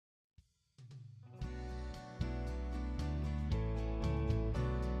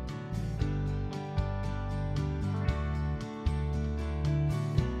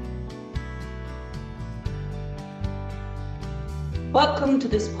Welcome to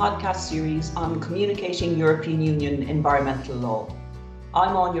this podcast series on communicating European Union environmental law.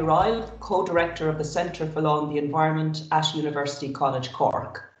 I'm Anya Ryle, co-director of the Centre for Law and the Environment at University College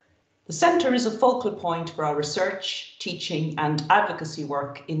Cork. The Centre is a focal point for our research, teaching and advocacy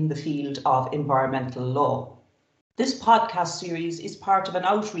work in the field of environmental law. This podcast series is part of an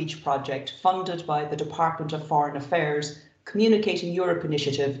outreach project funded by the Department of Foreign Affairs Communicating Europe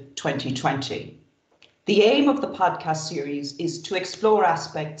Initiative 2020. The aim of the podcast series is to explore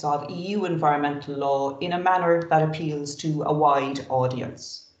aspects of EU environmental law in a manner that appeals to a wide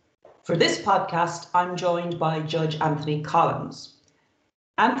audience. For this podcast, I'm joined by Judge Anthony Collins.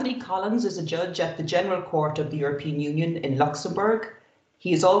 Anthony Collins is a judge at the General Court of the European Union in Luxembourg.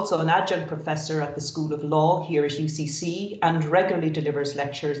 He is also an adjunct professor at the School of Law here at UCC and regularly delivers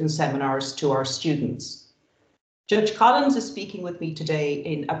lectures and seminars to our students. Judge Collins is speaking with me today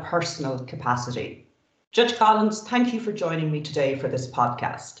in a personal capacity. Judge Collins, thank you for joining me today for this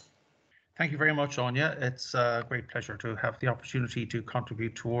podcast. Thank you very much, Anya. It's a great pleasure to have the opportunity to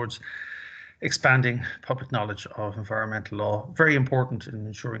contribute towards expanding public knowledge of environmental law. Very important in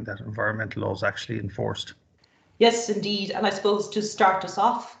ensuring that environmental law is actually enforced. Yes, indeed. And I suppose to start us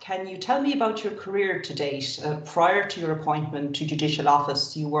off, can you tell me about your career to date? Prior to your appointment to judicial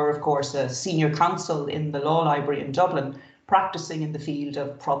office, you were, of course, a senior counsel in the Law Library in Dublin, practicing in the field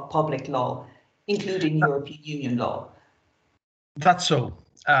of public law, including European Union law. That's so.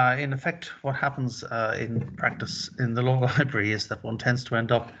 In effect, what happens in practice in the law library is that one tends to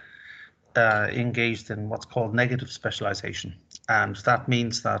end up engaged in what's called negative specialization. And that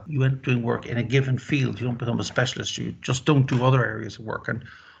means that you end up doing work in a given field. You don't become a specialist. You just don't do other areas of work. And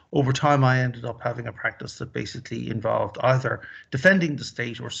over time, I ended up having a practice that basically involved either defending the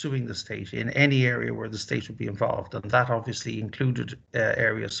state or suing the state in any area where the state would be involved. And that obviously included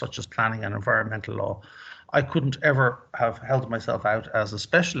areas such as planning and environmental law. I couldn't ever have held myself out as a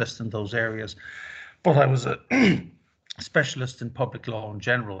specialist in those areas, but I was a specialist in public law in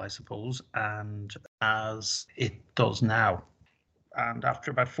general, I suppose, and as it does now. And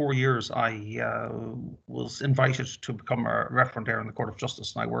after about 4 years, I was invited to become a referendar in the Court of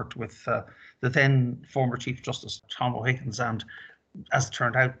Justice. And I worked with the then former Chief Justice, Tom O'Higgins, and as it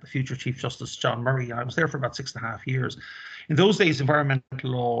turned out, the future Chief Justice, John Murray. And I was there for about 6.5 years. In those days, environmental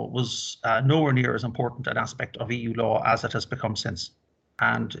law was nowhere near as important an aspect of EU law as it has become since.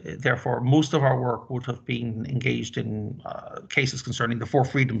 And therefore, most of our work would have been engaged in cases concerning the four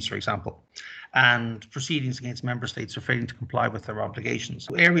freedoms, for example, and proceedings against member states for failing to comply with their obligations.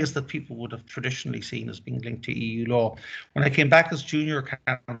 Areas that people would have traditionally seen as being linked to EU law. When I came back as junior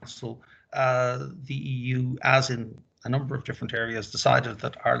counsel, the EU, as in a number of different areas, decided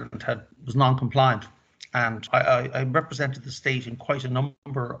that Ireland was non-compliant. And I represented the state in quite a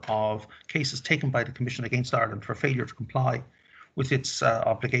number of cases taken by the Commission against Ireland for failure to comply with its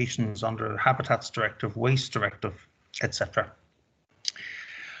obligations under the Habitats Directive, Waste Directive, etc.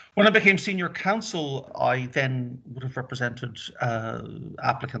 When I became senior counsel, I then would have represented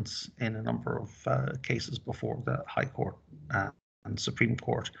applicants in a number of cases before the High Court and Supreme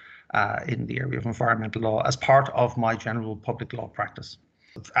Court in the area of environmental law as part of my general public law practice.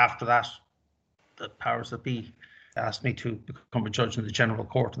 After that, the powers that be asked me to become a judge in the General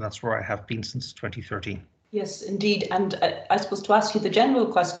Court, and that's where I have been since 2013. Yes, indeed. And I suppose to ask you the general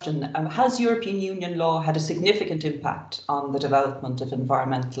question, has European Union law had a significant impact on the development of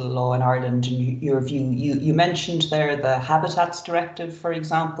environmental law in Ireland, in your view? You mentioned there the Habitats Directive, for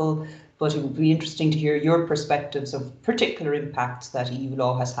example, but it would be interesting to hear your perspectives of particular impacts that EU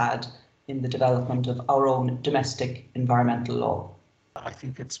law has had in the development of our own domestic environmental law. I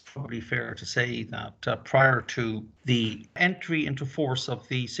think it's probably fair to say that prior to the entry into force of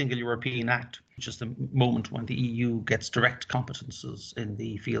the Single European Act, which is the moment when the EU gets direct competences in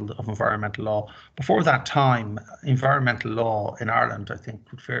the field of environmental law, before that time, environmental law in Ireland, I think,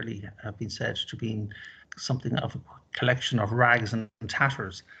 would fairly have been said to be something of a collection of rags and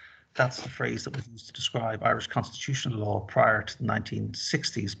tatters. That's the phrase that was used to describe Irish constitutional law prior to the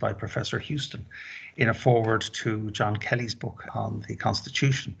 1960s by Professor Houston in a foreword to John Kelly's book on the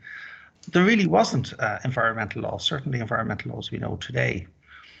Constitution. There really wasn't environmental law, certainly environmental law as we know today.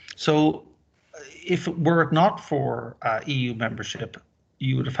 So if it were not for EU membership,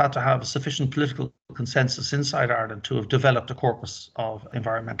 you would have had to have a sufficient political consensus inside Ireland to have developed a corpus of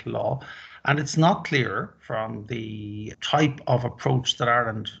environmental law. And it's not clear from the type of approach that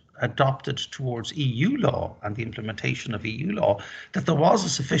Ireland adopted towards EU law and the implementation of EU law that there was a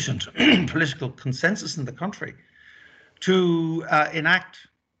sufficient political consensus in the country to enact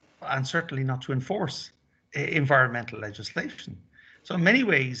and certainly not to enforce environmental legislation. So in many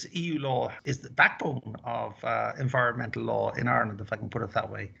ways, EU law is the backbone of environmental law in Ireland, if I can put it that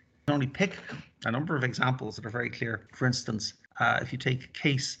way. I can only pick a number of examples that are very clear. For instance, if you take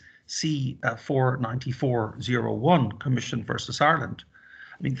case C49401, Commission versus Ireland,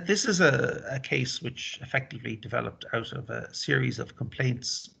 I mean, this is a case which effectively developed out of a series of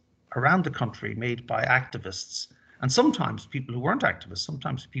complaints around the country made by activists, and sometimes people who weren't activists,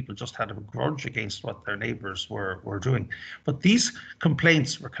 sometimes people just had a grudge against what their neighbours were doing. But these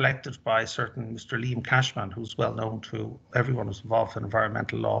complaints were collected by certain Mr. Liam Cashman, who's well known to everyone who's involved in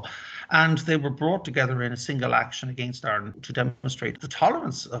environmental law, and they were brought together in a single action against Ireland to demonstrate the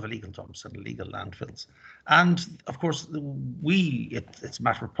tolerance of illegal dumps and illegal landfills. And of course, it's a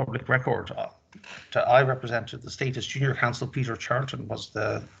matter of public record. I represented the Status Junior Counsel. Peter Charlton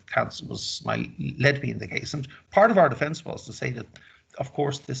led me in the case, and part of our defence was to say that, of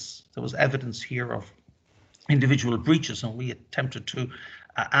course, there was evidence here of individual breaches, and we attempted to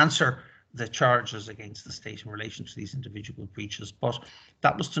answer the charges against the state in relation to these individual breaches. But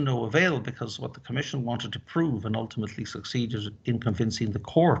that was to no avail, because what the Commission wanted to prove, and ultimately succeeded in convincing the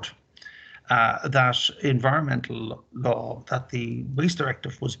court, that environmental law, that the Waste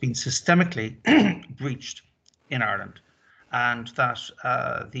Directive was being systemically breached in Ireland, and that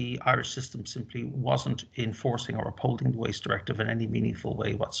the Irish system simply wasn't enforcing or upholding the Waste Directive in any meaningful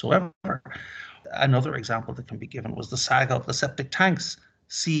way whatsoever. Another example that can be given was the saga of the septic tanks.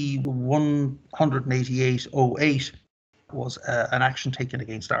 C18808 was an action taken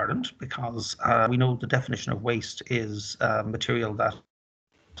against Ireland, because we know the definition of waste is material that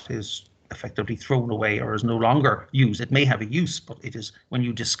is effectively thrown away or is no longer used. It may have a use, but it is when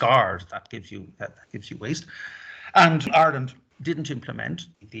you discard that gives you waste. And Ireland didn't implement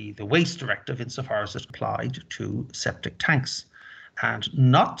the Waste Directive insofar as it applied to septic tanks. And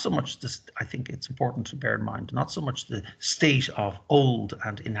not so much this, I think it's important to bear in mind, not so much the state of old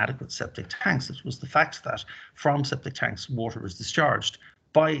and inadequate septic tanks. It was the fact that from septic tanks, water is discharged.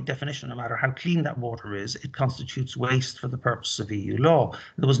 By definition, no matter how clean that water is, it constitutes waste for the purpose of EU law.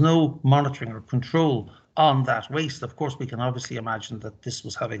 There was no monitoring or control on that waste. Of course, we can obviously imagine that this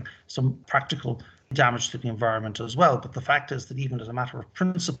was having some practical damage to the environment as well. But the fact is that even as a matter of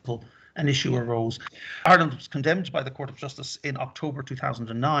principle, an issue arose. Ireland was condemned by the Court of Justice in October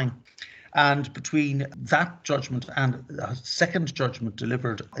 2009. And between that judgment and a second judgment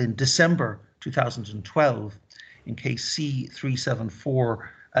delivered in December 2012, in case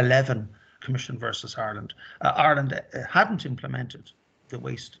C37411, Commission versus Ireland, Ireland hadn't implemented the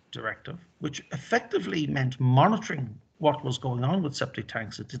Waste Directive, which effectively meant monitoring what was going on with septic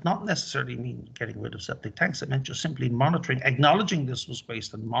tanks. It did not necessarily mean getting rid of septic tanks. It meant just simply monitoring, acknowledging this was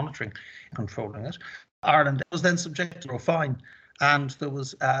waste and monitoring, controlling it. Ireland was then subjected to a fine, and there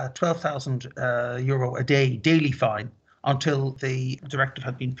was a €12,000 a day daily fine until the directive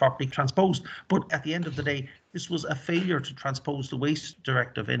had been properly transposed. But at the end of the day, this was a failure to transpose the Waste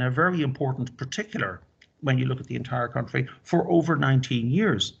Directive in a very important particular, when you look at the entire country, for over 19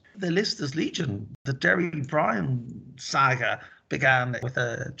 years. The list is legion. The Derry Bryan saga began with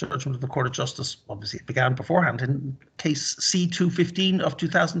a judgment of the Court of Justice. Obviously, it began beforehand in case C215 of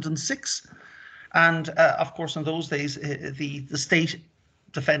 2006. And of course, in those days, the state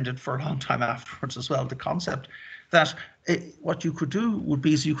defended for a long time afterwards as well the concept that what you could do would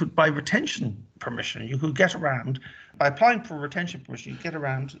be is you could, by retention permission, you could get around, by applying for retention permission, you get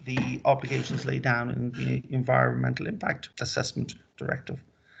around the obligations laid down in the Environmental Impact Assessment Directive.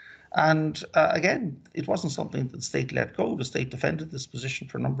 And again, it wasn't something that the state let go. The state defended this position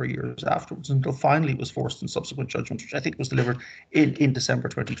for a number of years afterwards, until finally it was forced in subsequent judgment, which I think was delivered in December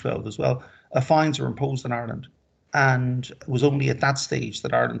 2012 as well. Fines were imposed in Ireland, and it was only at that stage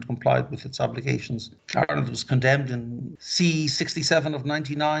that Ireland complied with its obligations. Ireland was condemned in C67 of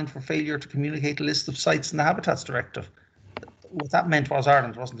 99 for failure to communicate a list of sites in the Habitats Directive. What that meant was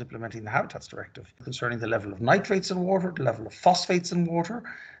Ireland wasn't implementing the Habitats Directive concerning the level of nitrates in water, the level of phosphates in water,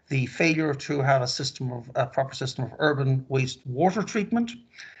 the failure to have a proper system of urban waste water treatment.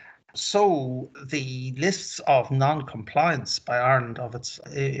 So the lists of non-compliance by Ireland of its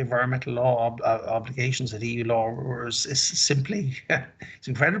environmental law obligations at EU law is simply it's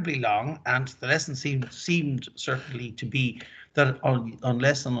incredibly long, and the lesson seemed certainly to be that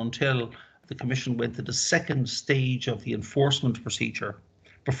unless and until the Commission went to the second stage of the enforcement procedure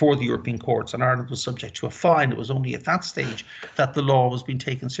before the European courts, and Ireland was subject to a fine, it was only at that stage that the law was being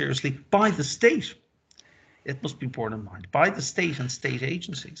taken seriously by the state. It must be borne in mind, by the state and state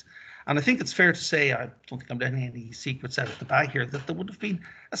agencies. And I think it's fair to say, I don't think I'm letting any secrets out of the bag here, that there would have been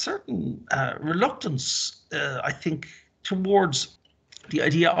a certain reluctance, I think, towards the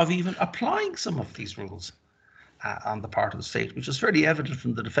idea of even applying some of these rules. on the part of the state, which is fairly evident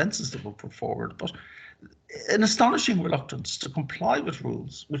from the defences that were put forward, but an astonishing reluctance to comply with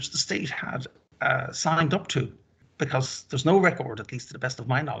rules which the state had signed up to, because there's no record, at least to the best of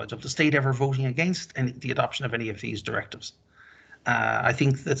my knowledge, of the state ever voting against the adoption of any of these directives. I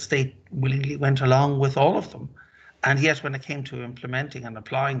think the state willingly went along with all of them, and yet when it came to implementing and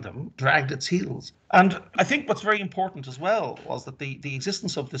applying them, dragged its heels. And I think what's very important as well was that the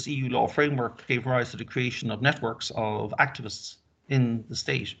existence of this EU law framework gave rise to the creation of networks of activists in the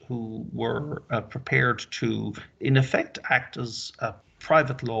state who were prepared to, in effect, act as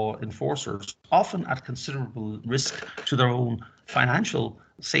private law enforcers, often at considerable risk to their own financial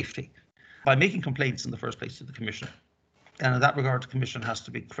safety, by making complaints in the first place to the Commission. And in that regard, the Commission has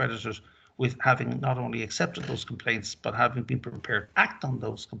to be credited with having not only accepted those complaints, but having been prepared to act on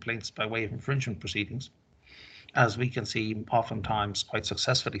those complaints by way of infringement proceedings, as we can see oftentimes quite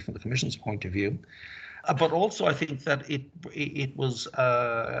successfully from the Commission's point of view. But also, I think that it was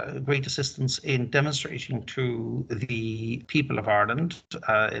great assistance in demonstrating to the people of Ireland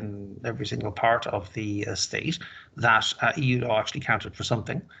in every single part of the state that EU law actually counted for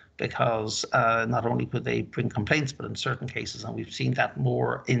something, because not only could they bring complaints, but in certain cases, and we've seen that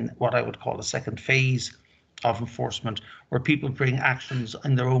more in what I would call a second phase of enforcement, where people bring actions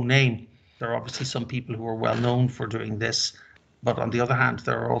in their own name. There are obviously some people who are well known for doing this, but on the other hand,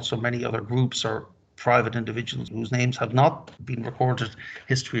 there are also many other groups or private individuals whose names have not been recorded in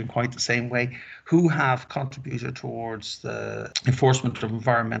history in quite the same way, who have contributed towards the enforcement of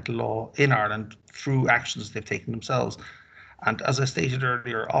environmental law in Ireland through actions they've taken themselves. And as I stated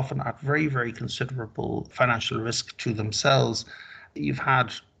earlier, often at very, very considerable financial risk to themselves. You've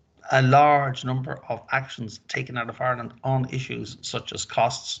had a large number of actions taken out of Ireland on issues such as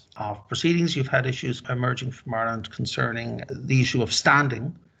costs of proceedings. You've had issues emerging from Ireland concerning the issue of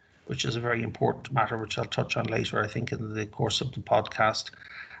standing, which is a very important matter, which I'll touch on later, I think, in the course of the podcast.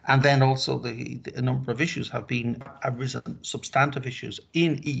 And then also a number of issues have been arisen, substantive issues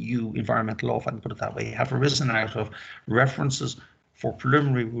in EU environmental law, if I can put it that way, have arisen out of references for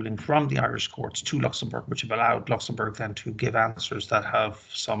preliminary ruling from the Irish courts to Luxembourg, which have allowed Luxembourg then to give answers that have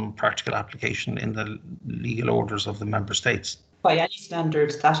some practical application in the legal orders of the member states. By any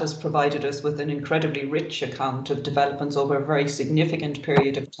standards, that has provided us with an incredibly rich account of developments over a very significant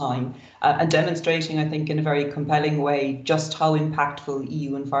period of time, and demonstrating, I think, in a very compelling way just how impactful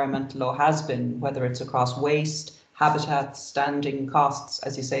EU environmental law has been, whether it's across waste, habitats, standing, costs.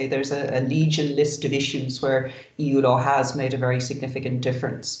 As you say, there's a legion list of issues where EU law has made a very significant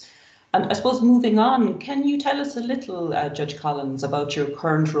difference. And I suppose moving on, can you tell us a little, Judge Collins, about your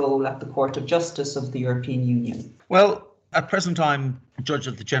current role at the Court of Justice of the European Union? Well, at present, I'm Judge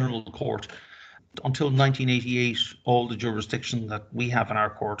of the General Court. Until 1988, all the jurisdiction that we have in our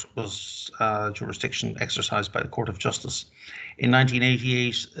court was jurisdiction exercised by the Court of Justice. In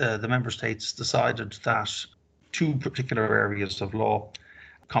 1988, the member states decided that two particular areas of law,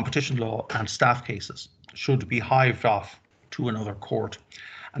 competition law and staff cases, should be hived off to another court.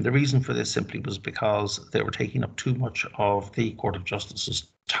 And the reason for this simply was because they were taking up too much of the Court of Justice's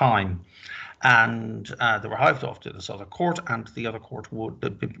time. And they were hived off to this other court, and the other court would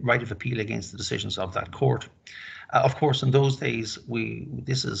the right of appeal against the decisions of that court. Of course, in those days,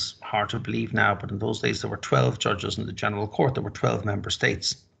 this is hard to believe now, but in those days there were 12 judges in the General Court. There were 12 member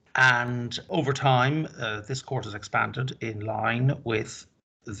states. And over time, this court has expanded in line with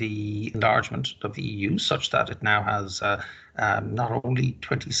the enlargement of the EU, such that it now has not only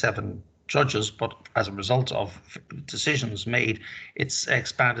 27 judges, but as a result of decisions made, it's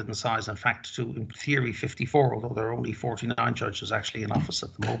expanded in size, in fact, to, in theory, 54, although there are only 49 judges actually in office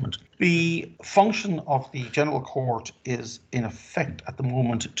at the moment. The function of the General Court is, in effect, at the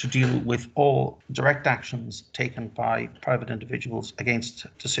moment, to deal with all direct actions taken by private individuals against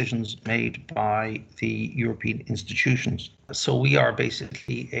decisions made by the European institutions. So we are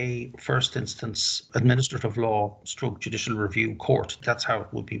basically a first instance administrative law / judicial review court. That's how it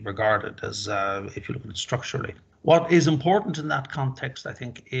would be regarded as if you look at it structurally. What is important in that context, I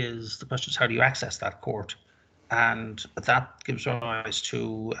think, is the question is how do you access that court? And that gives rise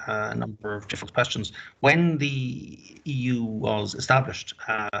to a number of different questions. When the EU was established,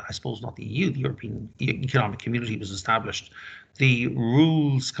 I suppose not the EU, the European Economic Community was established, the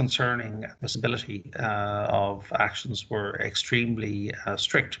rules concerning admissibility of actions were extremely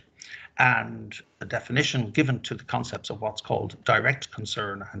strict. And the definition given to the concepts of what's called direct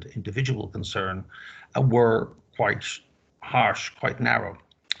concern and individual concern were quite harsh, quite narrow.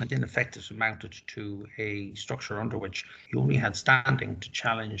 And in effect, it amounted to a structure under which you only had standing to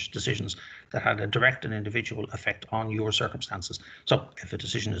challenge decisions that had a direct and individual effect on your circumstances. So if a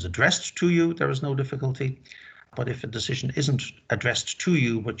decision is addressed to you, there is no difficulty. But if a decision isn't addressed to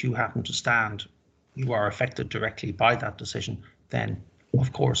you, but you happen to stand, you are affected directly by that decision, then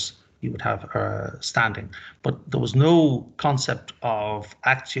of course you would have standing. But there was no concept of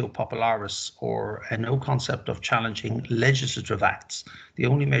actio popularis or no concept of challenging legislative acts. The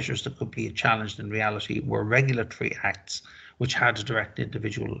only measures that could be challenged in reality were regulatory acts, which had a direct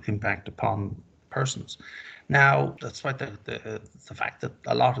individual impact upon persons. Now, despite the fact that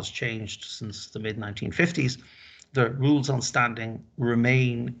a lot has changed since the mid-1950s, the rules on standing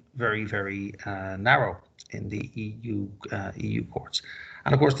remain very, very narrow in the EU courts.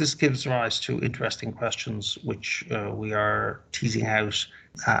 And of course, this gives rise to interesting questions which we are teasing out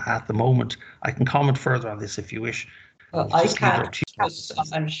at the moment. I can comment further on this if you wish. Well, I can't, but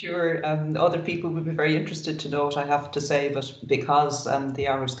I'm sure other people would be very interested to know what I have to say, but because the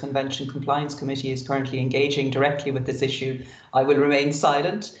Aarhus Convention Compliance Committee is currently engaging directly with this issue, I will remain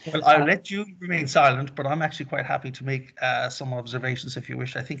silent. Well, I'll let you remain silent, but I'm actually quite happy to make some observations if you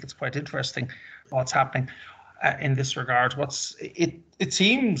wish. I think it's quite interesting what's happening in this regard. It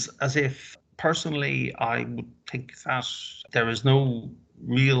seems as if, personally, I would think that there is no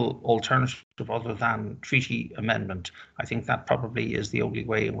real alternative other than treaty amendment. I think that probably is the only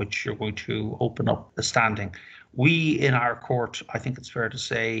way in which you're going to open up the standing. We in our court, I think it's fair to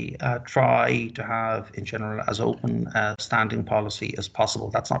say, try to have in general as open a standing policy as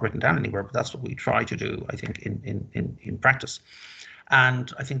possible. That's not written down anywhere, but that's what we try to do, I think, in practice.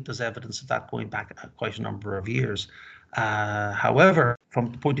 And I think there's evidence of that going back quite a number of years. However,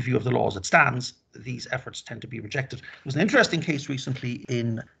 from the point of view of the law as it stands, these efforts tend to be rejected. There was an interesting case recently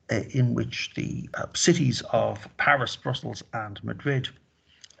in which the cities of Paris, Brussels and Madrid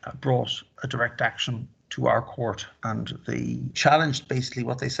brought a direct action to our court, and they challenged, basically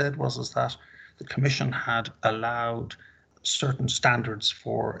what they said was that the Commission had allowed certain standards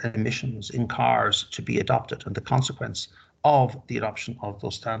for emissions in cars to be adopted, and the consequence of the adoption of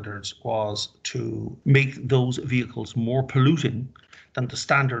those standards was to make those vehicles more polluting than the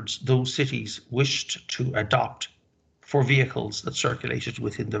standards those cities wished to adopt for vehicles that circulated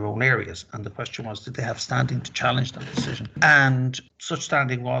within their own areas. And the question was, did they have standing to challenge that decision? And such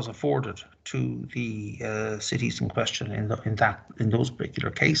standing was afforded to the cities in question in those particular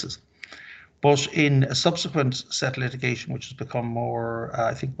cases. But in a subsequent set litigation, which has become more,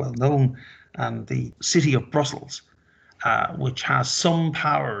 I think, well known, and the city of Brussels, which has some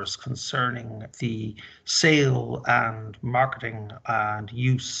powers concerning the sale and marketing and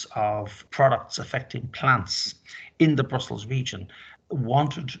use of products affecting plants in the Brussels region,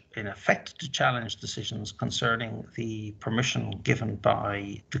 wanted in effect to challenge decisions concerning the permission given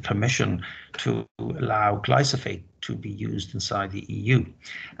by the Commission to allow glyphosate to be used inside the EU.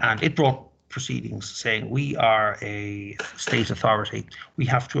 And it brought proceedings saying, we are a state authority, we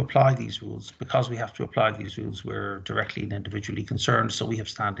have to apply these rules. Because we have to apply these rules, we're directly and individually concerned, so we have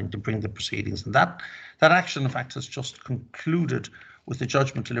standing to bring the proceedings. And that action, in fact, has just concluded with the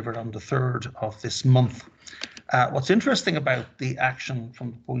judgment delivered on the 3rd of this month. What's interesting about the action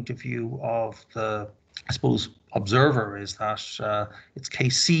from the point of view of the, I suppose, observer is that it's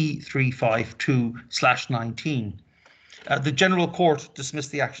case C352/19. The General Court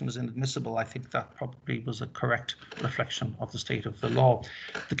dismissed the action as inadmissible. I think that probably was a correct reflection of the state of the law.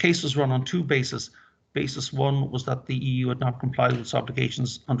 The case was run on two bases. Basis one was that the EU had not complied with its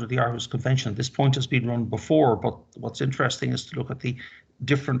obligations under the Aarhus Convention. This point has been run before, but what's interesting is to look at the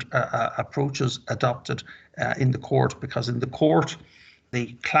different approaches adopted in the court, because in the court,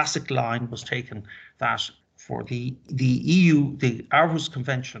 the classic line was taken that for the EU, the Aarhus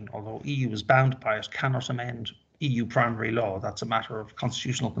Convention, although EU is bound by it, cannot amend EU primary law. That's a matter of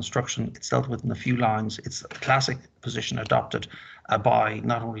constitutional construction. It's dealt with in a few lines. It's a classic position adopted by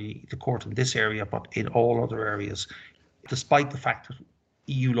not only the court in this area, but in all other areas, despite the fact that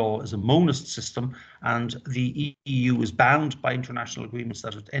EU law is a monist system and the EU is bound by international agreements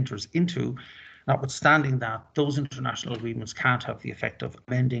that it enters into. Notwithstanding that, those international agreements can't have the effect of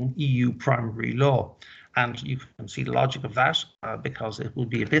amending EU primary law. And you can see the logic of that because it would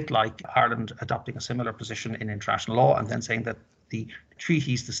be a bit like Ireland adopting a similar position in international law and then saying that the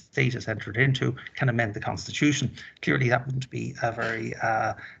treaties the state has entered into can amend the constitution. Clearly, that wouldn't be a very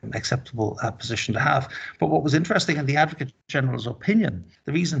acceptable position to have. But what was interesting in the Advocate General's opinion,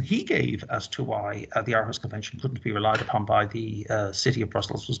 the reason he gave as to why the Aarhus Convention couldn't be relied upon by the city of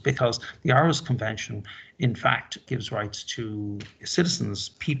Brussels was because the Aarhus Convention, in fact, gives rights to citizens,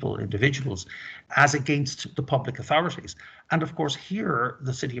 people, individuals, as against the public authorities. And of course, here,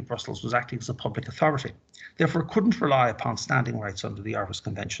 the city of Brussels was acting as a public authority. Therefore, it couldn't rely upon standing rights under the the Aarhus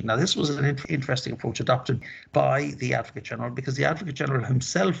Convention. Now, this was an interesting approach adopted by the Advocate General, because the Advocate General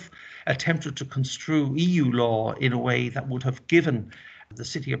himself attempted to construe EU law in a way that would have given the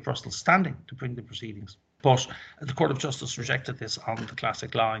City of Brussels standing to bring the proceedings. But the Court of Justice rejected this on the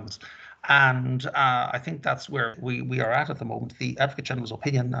classic lines. And I think that's where we are at the moment. The Advocate General's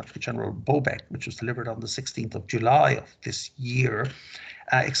opinion, Advocate General Bobek, which was delivered on the 16th of July of this year,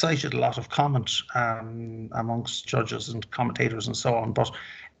 excited a lot of comment amongst judges and commentators and so on. But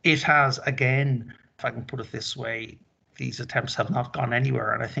it has, again, if I can put it this way, these attempts have not gone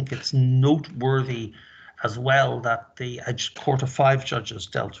anywhere. And I think it's noteworthy as well that the Court of 5 judges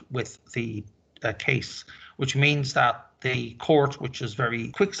dealt with the case, which means that the court, which is very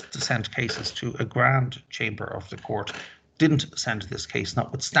quick to send cases to a grand chamber of the court, didn't send this case,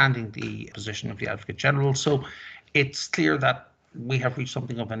 notwithstanding the position of the Advocate General. So it's clear that we have reached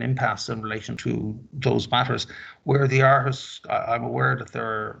something of an impasse in relation to those matters. Where the Aarhus, I'm aware that there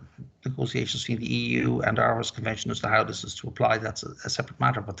are negotiations between the EU and Aarhus Convention as to how this is to apply. That's a separate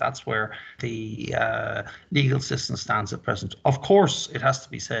matter, but that's where the legal system stands at present. Of course, it has to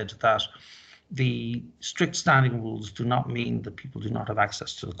be said that the strict standing rules do not mean that people do not have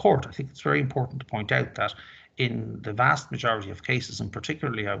access to the court. I think it's very important to point out that in the vast majority of cases, and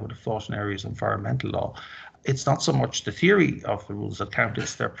particularly I would have thought in areas of environmental law, it's not so much the theory of the rules that count,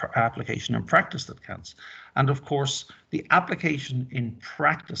 it's their application in practice that counts. And of course, the application in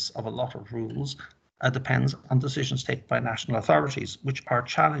practice of a lot of rules depends on decisions taken by national authorities, which are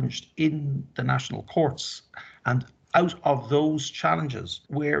challenged in the national courts. And out of those challenges,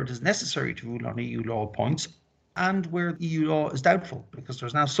 where it is necessary to rule on EU law points and where EU law is doubtful, because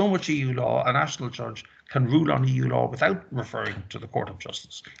there's now so much EU law, a national judge can rule on EU law without referring to the Court of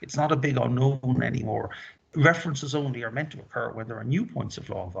Justice. It's not a big unknown anymore. References only are meant to occur when there are new points of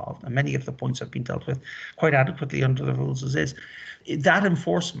law involved, and many of the points have been dealt with quite adequately under the rules as is. That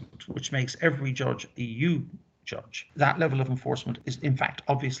enforcement, which makes every judge EU judge, that level of enforcement is, in fact,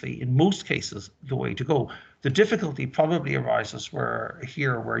 obviously, in most cases, the way to go. The difficulty probably arises where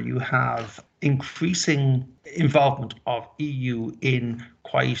you have increasing involvement of EU in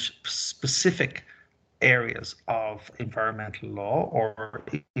quite specific areas of environmental law or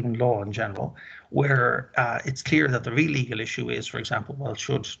even law in general, where it's clear that the real legal issue is, for example, well,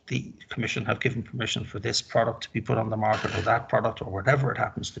 should the Commission have given permission for this product to be put on the market or that product or whatever it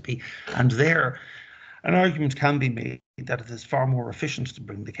happens to be? And there, an argument can be made that it is far more efficient to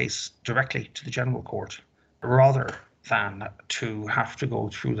bring the case directly to the General Court rather than to have to go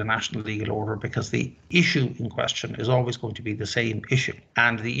through the national legal order, because the issue in question is always going to be the same issue.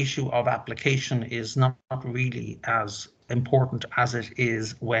 And the issue of application is not really as important as it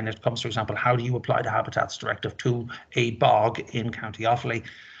is when it comes, for example, how do you apply the Habitats Directive to a bog in County Offaly?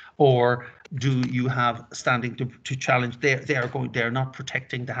 Or do you have standing to challenge? They're not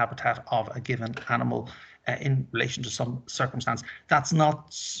protecting the habitat of a given animal in relation to some circumstance. That's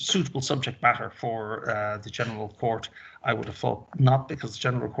not suitable subject matter for the General Court, I would have thought, not because the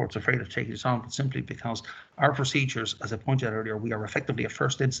General Court's afraid of taking it on, but simply because our procedures, as I pointed out earlier, we are effectively a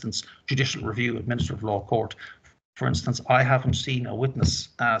first instance judicial review administrative law court. For instance, I haven't seen a witness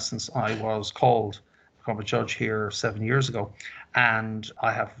since I was called to become a judge here 7 years ago, and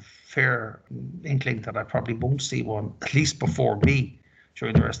I have a fair inkling that I probably won't see one, at least before me,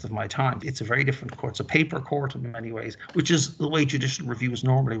 during the rest of my time. It's a very different court. It's a paper court in many ways, which is the way judicial review is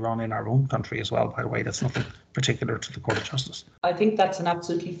normally run in our own country as well, by the way. That's nothing particular to the Court of Justice. I think that's an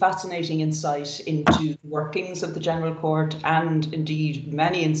absolutely fascinating insight into the workings of the General Court, and indeed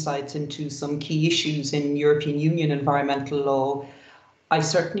many insights into some key issues in European Union environmental law. I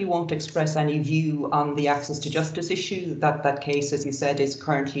certainly won't express any view on the access to justice issue. That case, as you said, is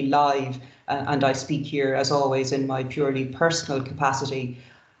currently live, and I speak here, as always, in my purely personal capacity.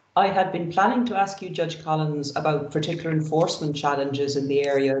 I had been planning to ask you, Judge Collins, about particular enforcement challenges in the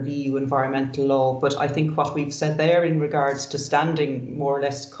area of EU environmental law, but I think what we've said there in regards to standing more or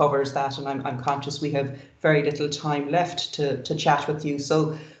less covers that, and I'm conscious we have very little time left to chat with you.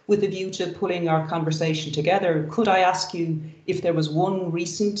 So with a view to pulling our conversation together, could I ask you if there was one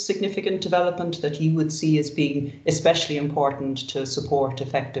recent significant development that you would see as being especially important to support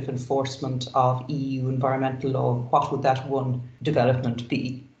effective enforcement of EU environmental law? What would that one development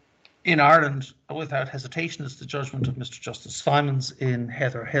be? In Ireland, without hesitation, is the judgment of Mr. Justice Simons in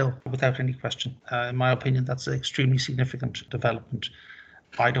Heather Hill, without any question. In my opinion, that's an extremely significant development.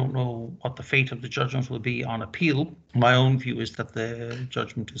 I don't know what the fate of the judgment will be on appeal. My own view is that the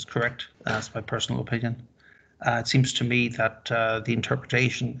judgment is correct. That's my personal opinion. It seems to me that the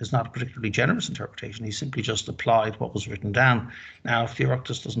interpretation is not a particularly generous interpretation. He simply just applied what was written down. Now, if the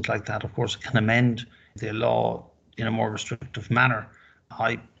Oireachtas doesn't like that, of course, it can amend the law in a more restrictive manner.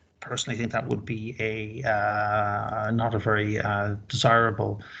 I personally think that would be not a very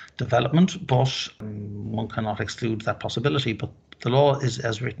desirable development, but one cannot exclude that possibility. But the law is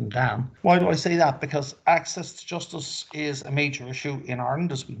as written down. Why do I say that? Because access to justice is a major issue in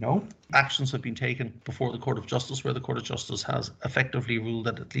Ireland, as we know. Actions have been taken before the Court of Justice, where the Court of Justice has effectively ruled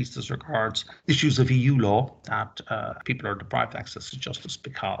that, at least as regards issues of EU law, that people are deprived access to justice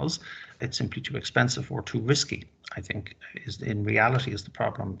because it's simply too expensive or too risky, I think, is in reality is the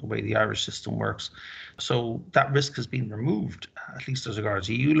problem, the way the Irish system works. So that risk has been removed, at least as regards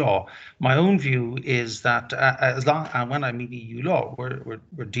EU law. My own view is that when I mean EU law,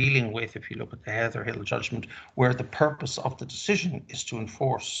 we're dealing with, if you look at the Heatherhill judgment, where the purpose of the decision is to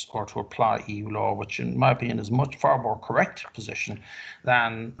enforce or to apply EU law, which in my opinion is far more correct position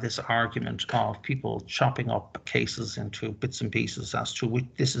than this argument of people chopping up cases into bits and pieces as to which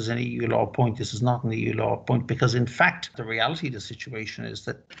this is an EU law point, this is not an EU law point, because in fact the reality of the situation is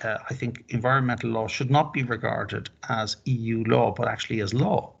that I think environmental law should not be regarded as EU law but actually as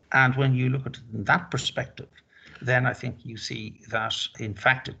law. And when you look at it in that perspective, then I think you see that in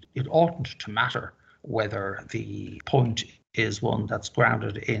fact it oughtn't to matter whether the point is one that's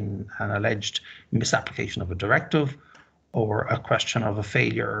grounded in an alleged misapplication of a directive or a question of a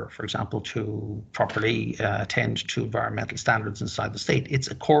failure, for example, to properly attend to environmental standards inside the state. It's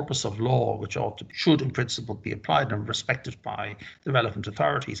a corpus of law which should in principle be applied and respected by the relevant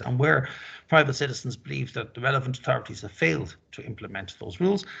authorities. And where private citizens believe that the relevant authorities have failed to implement those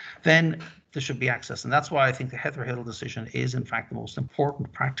rules, then there should be access. And that's why I think the Heatherhill decision is in fact the most important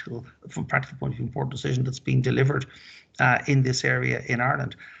from practical point of view, important decision that's been delivered in this area in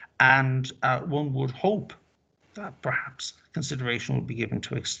Ireland. And one would hope that perhaps consideration will be given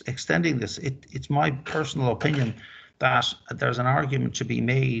to extending this. It's my personal opinion that there's an argument to be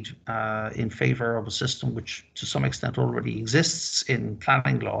made in favour of a system which to some extent already exists in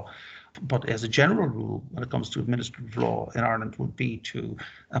planning law, but as a general rule when it comes to administrative law in Ireland would be to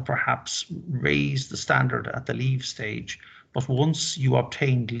perhaps raise the standard at the leave stage, but once you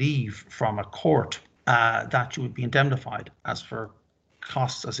obtained leave from a court, that you would be indemnified as for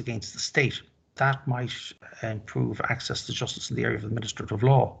costs as against the state. That might improve access to justice in the area of administrative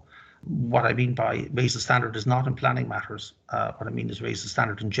law. What I mean by raise the standard is not in planning matters. What I mean is raise the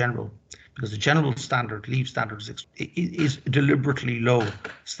standard in general, because the general standard, leave standard, is deliberately low.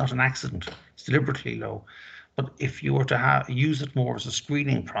 It's not an accident. It's deliberately low. But if you were to use it more as a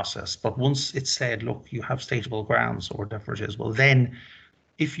screening process, but once it's said, look, you have stateable grounds or whatever it is, well then,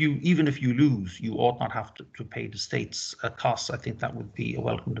 even if you lose, you ought not have to pay the state's costs. I think that would be a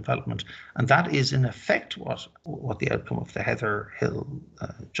welcome development. And that is in effect what the outcome of the Heatherhill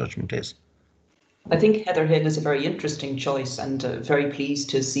judgment is. I think Heatherhill is a very interesting choice, and very pleased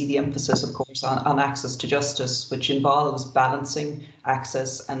to see the emphasis, of course, on access to justice, which involves balancing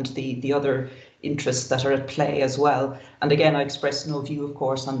access and the other interests that are at play as well. And again, I express no view, of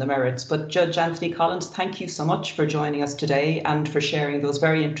course, on the merits. But Judge Anthony Collins, thank you so much for joining us today and for sharing those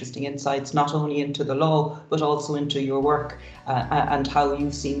very interesting insights, not only into the law, but also into your work and how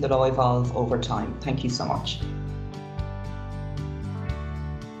you've seen the law evolve over time. Thank you so much.